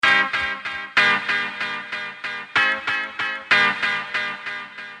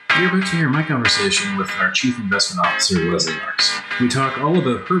You're about to hear my conversation with our Chief Investment Officer, Lesley Marks. We talk all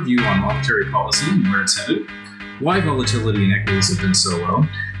about her view on monetary policy and where it's headed, why volatility in equities have been so low,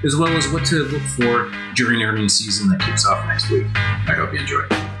 as well as what to look for during earnings season that kicks off next week. I hope you enjoy.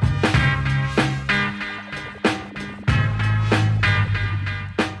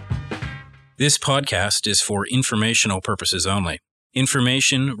 This podcast is for informational purposes only.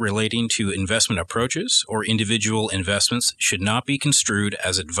 Information relating to investment approaches or individual investments should not be construed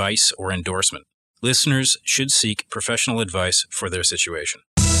as advice or endorsement. Listeners should seek professional advice for their situation.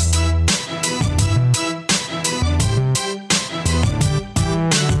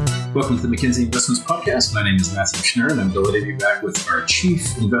 Welcome to the McKinsey Investments Podcast. My name is Matthew Schnurr, and I'm delighted to be back with our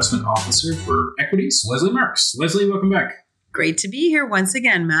Chief Investment Officer for Equities, Lesley Marks. Lesley, welcome back. Great to be here once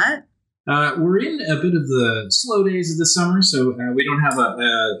again, Matt. We're in a bit of the slow days of the summer, so we don't have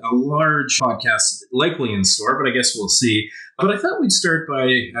a large podcast likely in store, but I guess we'll see. But I thought we'd start by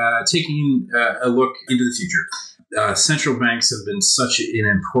taking a look into the future. Central banks have been such an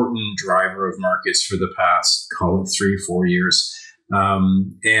important driver of markets for the past, call it 3-4 years.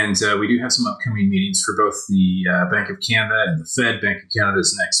 We do have some upcoming meetings for both the Bank of Canada and the Fed. Bank of Canada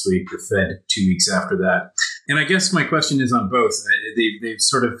is next week, the Fed 2 weeks after that. And I guess my question is on both. They've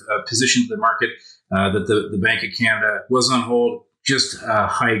sort of positioned the market that the Bank of Canada was on hold, just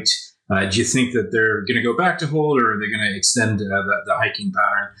hiked. Do you think that they're going to go back to hold, or are they going to extend the hiking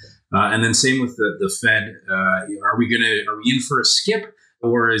pattern? And then same with the Fed. Are we in for a skip,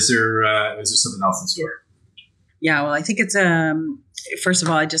 or is there something else in store? Yeah, well, I think it's first of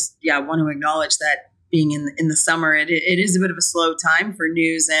all, I just want to acknowledge that being in the summer, it is a bit of a slow time for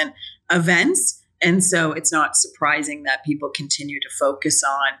news and events. And so it's not surprising that people continue to focus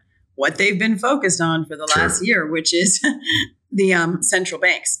on what they've been focused on for the last year, which is the central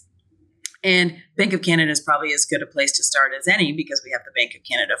banks. And Bank of Canada is probably as good a place to start as any, because we have the Bank of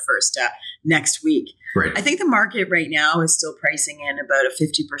Canada first next week. Right. I think the market right now is still pricing in about a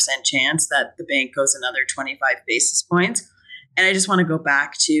 50% chance that the bank goes another 25 basis points. And I just want to go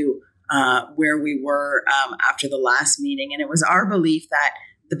back to where we were after the last meeting. And it was our belief that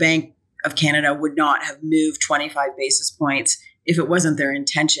the Bank of Canada would not have moved 25 basis points if it wasn't their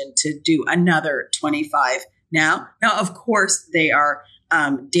intention to do another 25 now. Now, of course, they are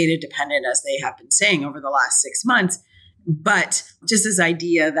data dependent, as they have been saying over the last 6 months. But just this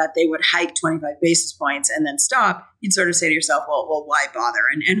idea that they would hike 25 basis points and then stop, you'd sort of say to yourself, well, why bother?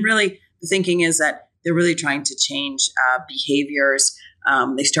 And really, the thinking is that they're really trying to change behaviors.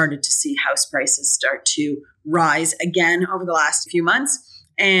 They started to see house prices start to rise again over the last few months.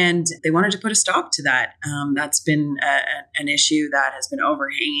 And they wanted to put a stop to that. That's been an issue that has been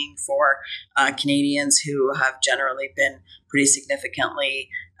overhanging for Canadians who have generally been pretty significantly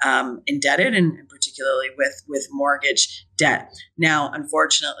indebted, and particularly with mortgage debt. Now,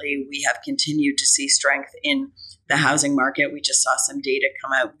 unfortunately, we have continued to see strength in the housing market. We just saw some data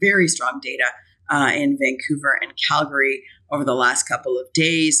come out, very strong data in Vancouver and Calgary over the last couple of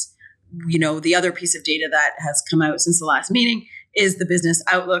days. You know, the other piece of data that has come out since the last meeting is the Business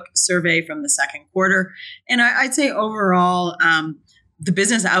Outlook survey from the second quarter. And I'd say overall, the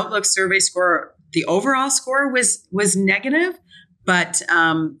Business Outlook survey score, the overall score was negative, but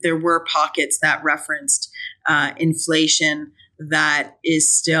there were pockets that referenced inflation that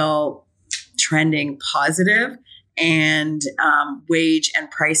is still trending positive, and wage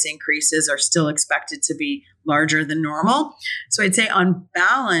and price increases are still expected to be larger than normal. So I'd say on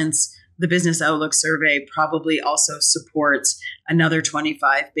balance, the Business Outlook survey probably also supports another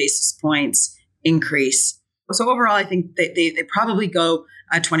 25 basis points increase. So overall, I think they probably go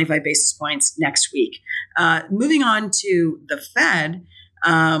 25 basis points next week. Moving on to the Fed,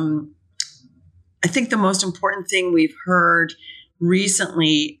 I think the most important thing we've heard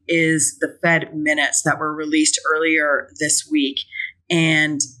recently is the Fed minutes that were released earlier this week.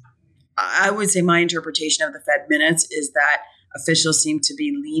 And I would say my interpretation of the Fed minutes is that officials seem to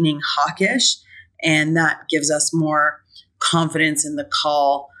be leaning hawkish, and that gives us more confidence in the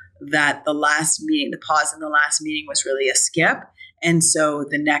call that the last meeting, the pause in the last meeting, was really a skip. And so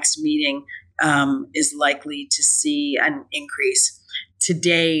the next meeting is likely to see an increase.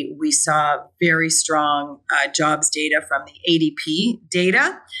 Today, we saw very strong jobs data from the ADP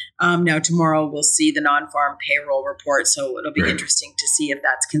data. Now, tomorrow, we'll see the non-farm payroll report. So it'll be interesting to see if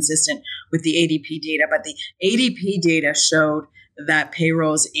that's consistent with the ADP data. But the ADP data showed that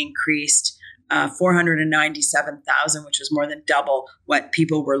payrolls increased 497,000, which was more than double what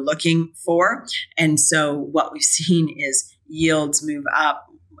people were looking for. And so what we've seen is yields move up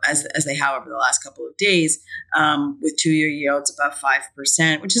as they have over the last couple of days, with 2-year yields above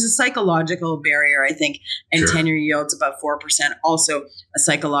 5%, which is a psychological barrier, I think, and Sure. 10-year yields above 4%, also a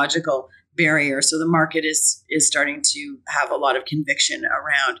psychological barrier. So the market is starting to have a lot of conviction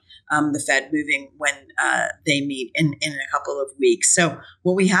around the Fed moving when they meet in a couple of weeks. So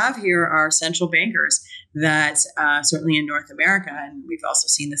what we have here are central bankers that certainly in North America, and we've also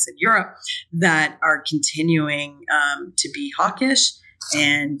seen this in Europe, that are continuing to be hawkish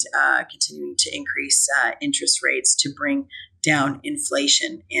and continuing to increase interest rates to bring down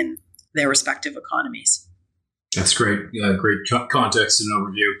inflation in their respective economies. That's great. Great context and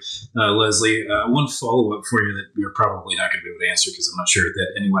overview, Lesley. One follow-up for you that you're probably not going to be able to answer because I'm not sure that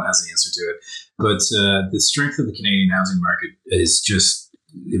anyone has the answer to it. But the strength of the Canadian housing market is just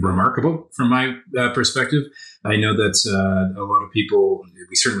remarkable from my perspective. I know that a lot of people,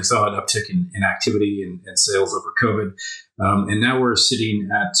 we certainly saw an uptick in activity and sales over COVID. And now we're sitting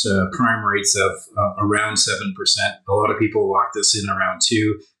at prime rates of around 7%. A lot of people lock this in around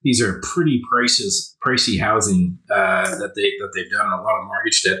 2%. These are pretty pricey housing that they've done, a lot of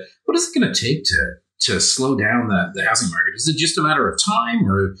mortgage debt. What is it going to take to slow down the housing market? Is it just a matter of time,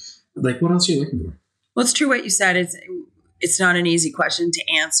 or like what else are you looking for? Well, it's true what you said. It's not an easy question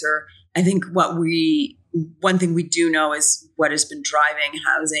to answer. I think one thing we do know is what has been driving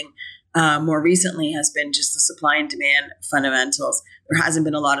housing more recently has been just the supply and demand fundamentals. There hasn't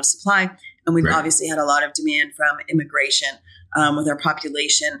been a lot of supply, and we've obviously had a lot of demand from immigration, with our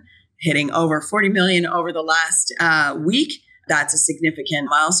population hitting over 40 million over the last week. That's a significant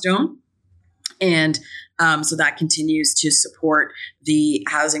milestone. And so that continues to support the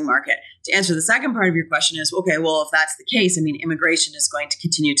housing market. To answer the second part of your question is, okay, well, if that's the case, I mean, immigration is going to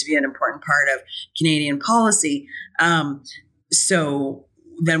continue to be an important part of Canadian policy. So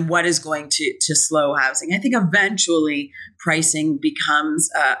then what is going to slow housing? I think eventually pricing becomes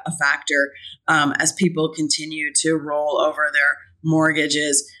a factor as people continue to roll over their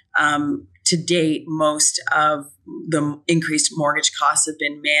mortgages. To date, most of the increased mortgage costs have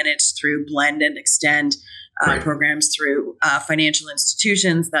been managed through blend and extend programs through financial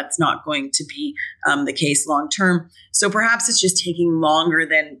institutions. That's not going to be the case long term. So perhaps it's just taking longer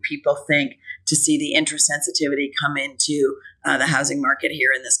than people think to see the interest sensitivity come into the housing market here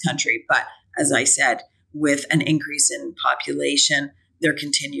in this country. But as I said, with an increase in population, there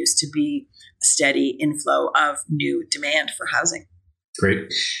continues to be a steady inflow of new demand for housing.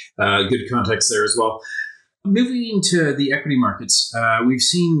 Great. Good context there as well. Moving to the equity markets, we've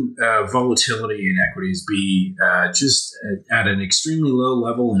seen volatility in equities be just at an extremely low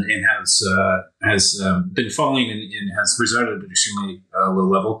level and has been falling and has resided at an extremely low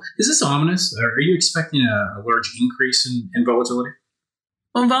level. Is this ominous? Are you expecting a large increase in volatility?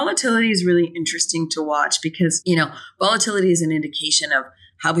 Well, volatility is really interesting to watch because, volatility is an indication of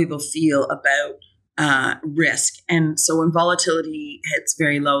how people feel about risk. And so when volatility hits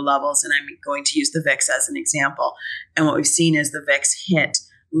very low levels, and I'm going to use the VIX as an example, and what we've seen is the VIX hit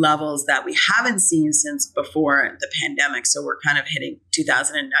levels that we haven't seen since before the pandemic. So we're kind of hitting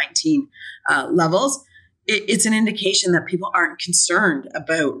 2019 levels. It's an indication that people aren't concerned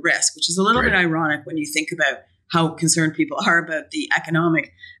about risk, which is a little bit ironic when you think about how concerned people are about the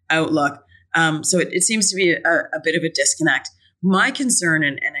economic outlook. So it seems to be a bit of a disconnect. My concern,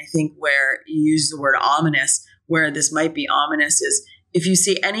 and I think where you use the word ominous, where this might be ominous, is if you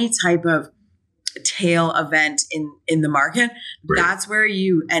see any type of tail event in the market, that's where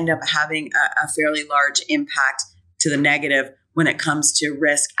you end up having a fairly large impact to the negative when it comes to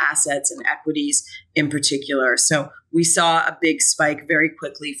risk assets and equities in particular. So we saw a big spike very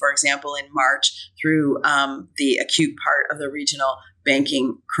quickly, for example, in March through the acute part of the regional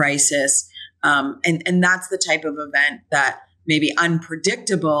banking crisis. And that's the type of event that maybe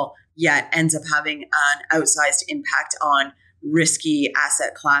unpredictable, yet ends up having an outsized impact on risky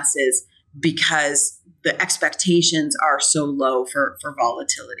asset classes because the expectations are so low for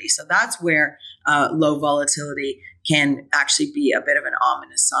volatility. So that's where low volatility can actually be a bit of an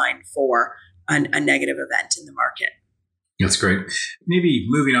ominous sign for a negative event in the market. That's great. Maybe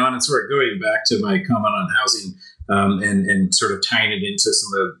moving on and sort of going back to my comment on housing and sort of tying it into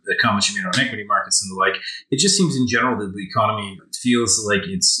some of the comments you made on equity markets and the like, it just seems in general that the economy feels like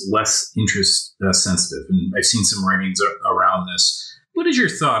it's less interest sensitive. And I've seen some writings around this. What is your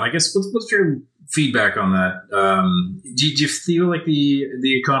thought? I guess what's your feedback on that? Do you feel like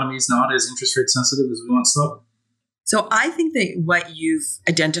the economy is not as interest rate sensitive as we once thought? So I think that what you've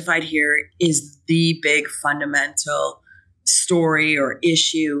identified here is the big fundamental story or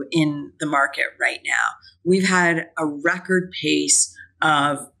issue in the market right now. We've had a record pace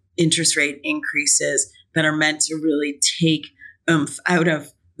of interest rate increases that are meant to really take out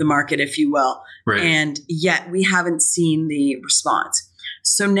of the market, if you will. Right. And yet we haven't seen the response.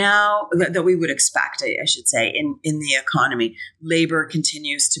 So now that we would expect, I should say, in the economy, labor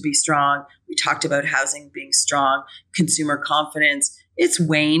continues to be strong. We talked about housing being strong, consumer confidence. It's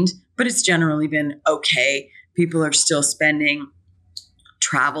waned, but it's generally been okay. People are still spending.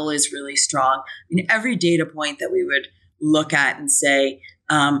 Travel is really strong. I mean, every data point that we would look at and say,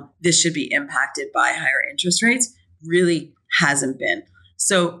 this should be impacted by higher interest rates really hasn't been.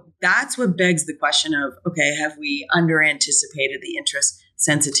 So that's what begs the question of, okay, have we under anticipated the interest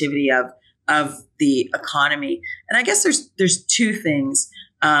sensitivity of the economy? And I guess there's two things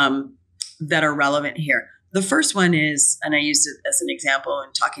that are relevant here. The first one is, and I used it as an example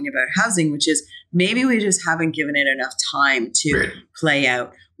in talking about housing, which is maybe we just haven't given it enough time to play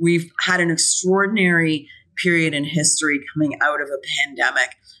out. We've had an extraordinary period in history coming out of a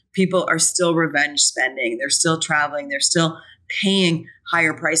pandemic. People are still revenge spending. They're still traveling. They're still paying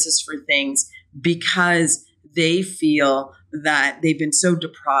higher prices for things because they feel that they've been so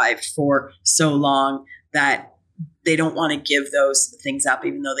deprived for so long that they don't want to give those things up,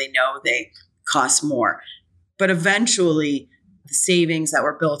 even though they know they cost more. But eventually, the savings that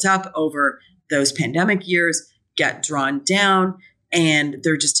were built up over those pandemic years get drawn down, and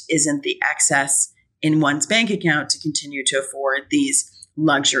there just isn't the excess in one's bank account to continue to afford these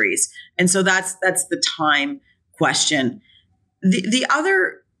luxuries. And so that's the time question. The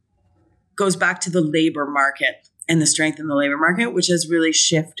other goes back to the labor market and the strength in the labor market, which has really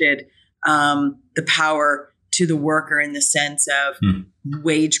shifted the power to the worker in the sense of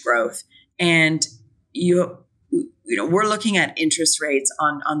wage growth. And we're looking at interest rates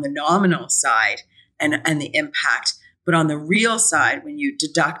on the nominal side and the impact, but on the real side, when you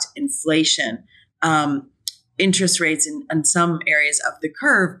deduct inflation, interest rates in some areas of the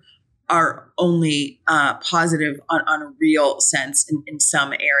curve are only positive on a real sense in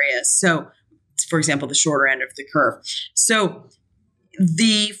some areas. So, for example, the shorter end of the curve. So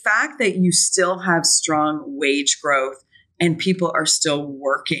the fact that you still have strong wage growth and people are still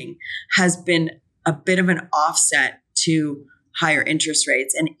working has been a bit of an offset to higher interest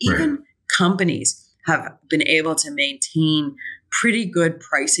rates. And even companies have been able to maintain pretty good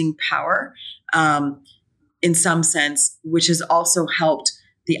pricing power in some sense, which has also helped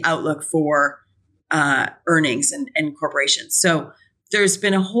the outlook for earnings and corporations. So there's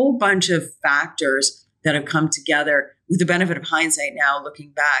been a whole bunch of factors that have come together with the benefit of hindsight now,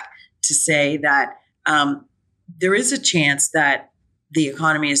 looking back, to say that there is a chance that the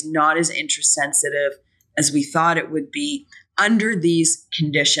economy is not as interest sensitive as we thought it would be under these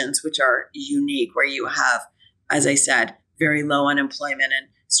conditions, which are unique, where you have, as I said, very low unemployment and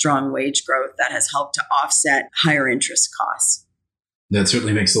strong wage growth that has helped to offset higher interest costs. That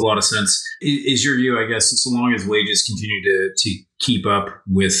certainly makes a lot of sense. Is your view, I guess, so long as wages continue to keep up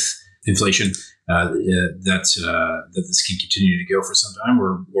with inflation, that this can continue to go for some time,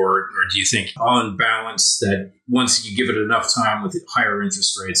 or do you think, on balance, that once you give it enough time with higher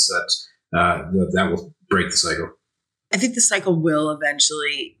interest rates, that will break the cycle? I think the cycle will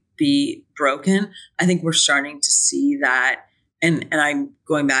eventually be broken. I think we're starting to see that. And I'm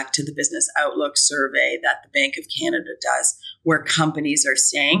going back to the Business Outlook survey that the Bank of Canada does, where companies are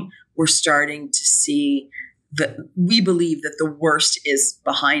saying we're starting to see that we believe that the worst is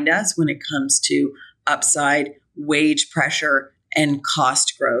behind us when it comes to upside wage pressure and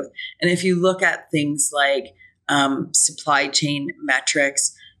cost growth. And if you look at things like supply chain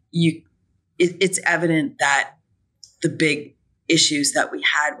metrics, it's evident that the big issues that we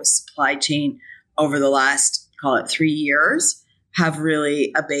had with supply chain over the last, call it 3 years, have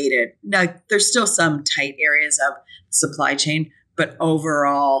really abated. Now, there's still some tight areas of supply chain, but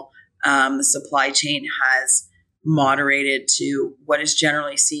overall, the supply chain has moderated to what is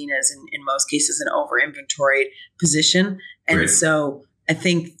generally seen as, in most cases, an over-inventoried position. And so I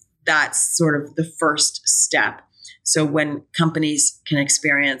think that's sort of the first step. So when companies can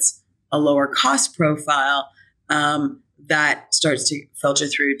experience a lower cost profile, that starts to filter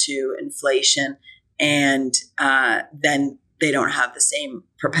through to inflation, and then they don't have the same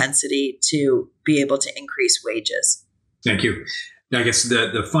propensity to be able to increase wages. Thank you. I guess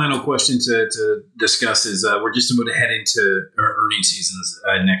the final question to discuss is we're just about to head into our earnings seasons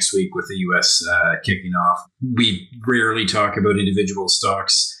next week with the U.S. Kicking off. We rarely talk about individual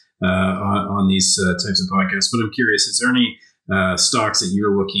stocks on these types of podcasts, but I'm curious, is there any stocks that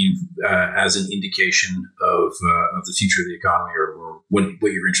you're looking as an indication of the future of the economy, or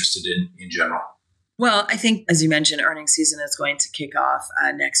what you're interested in general? Well, I think, as you mentioned, earnings season is going to kick off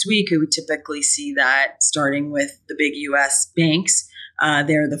next week. We typically see that starting with the big U.S. banks.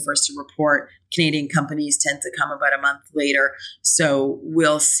 They're the first to report Canadian companies tend to come about a month later. So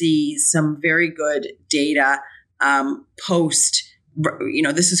we'll see some very good data post,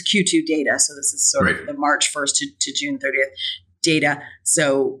 this is Q2 data. So this is sort of the March 1st to June 30th data.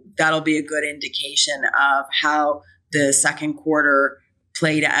 So that'll be a good indication of how the second quarter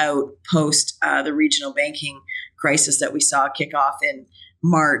played out post the regional banking crisis that we saw kick off in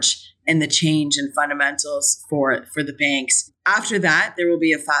March, and the change in fundamentals for the banks. After that, there will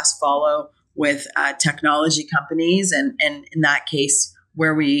be a fast follow with technology companies, and in that case,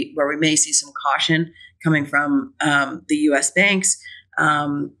 where we may see some caution coming from the U.S. banks,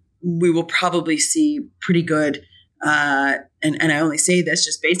 we will probably see pretty good. And I only say this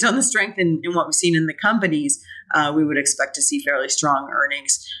just based on the strength in what we've seen in the companies. We would expect to see fairly strong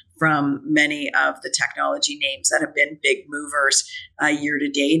earnings from many of the technology names that have been big movers year to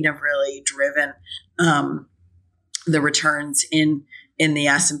date and have really driven the returns in the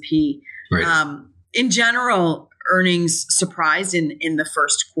S&P. Right. In general, earnings surprised in the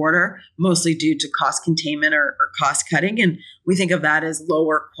first quarter, mostly due to cost containment or cost cutting. And we think of that as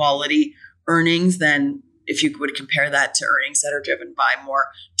lower quality earnings than if you would compare that to earnings that are driven by more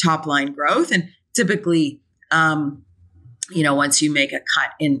top line growth. And typically, once you make a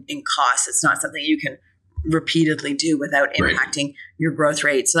cut in costs, it's not something you can repeatedly do without impacting your growth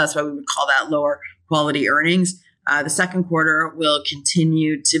rate. So that's why we would call that lower quality earnings. The second quarter will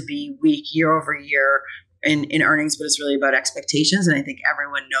continue to be weak year over year in earnings, but it's really about expectations. And I think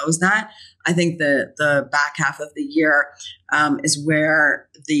everyone knows that. I think the back half of the year is where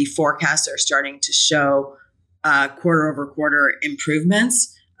the forecasts are starting to show quarter over quarter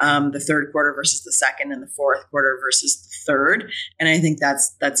improvements. The third quarter versus the second, and the fourth quarter versus the third. And I think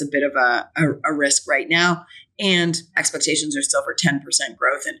that's a bit of a risk right now. And expectations are still for 10%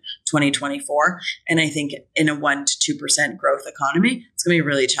 growth in 2024. And I think in a 1% to 2% growth economy, it's going to be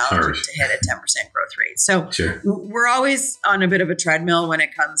really challenging to hit a 10% growth rate. So we're always on a bit of a treadmill when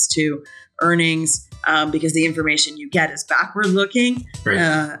it comes to earnings, because the information you get is backward looking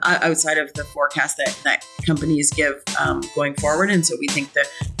outside of the forecast that companies give going forward. And so we think that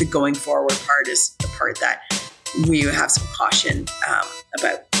the going forward part is the part that we have some caution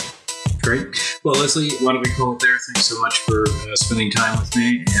about. Great. Well, Lesley, why don't we call it there? Thanks so much for spending time with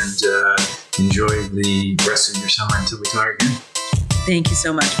me, and enjoy the rest of your summer until we talk again. Thank you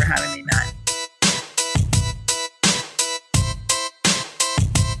so much for having me, Matt.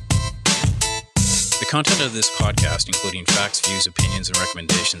 The content of this podcast, including facts, views, opinions, and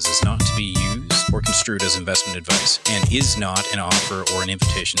recommendations, is not to be used or construed as investment advice and is not an offer or an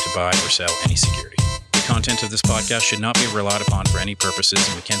invitation to buy or sell any security. The content of this podcast should not be relied upon for any purposes,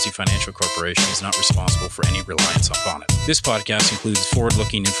 and Mackenzie Financial Corporation is not responsible for any reliance upon it. This podcast includes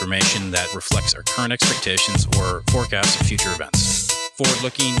forward-looking information that reflects our current expectations or forecasts of future events.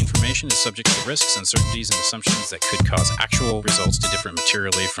 Forward-looking information is subject to risks, uncertainties, and assumptions that could cause actual results to differ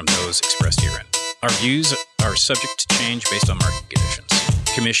materially from those expressed herein. Our views are subject to change based on market conditions.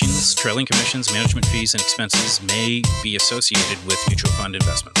 Commissions, trailing commissions, management fees, and expenses may be associated with mutual fund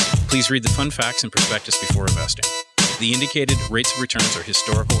investments. Please read the fund facts and prospectus before investing. The indicated rates of returns are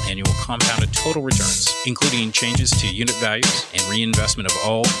historical annual compounded total returns, including changes to unit values and reinvestment of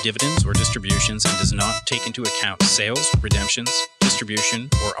all dividends or distributions, and does not take into account sales, redemptions, distribution,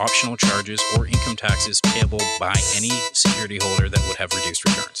 or optional charges or income taxes payable by any security holder that would have reduced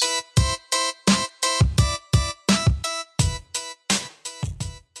returns.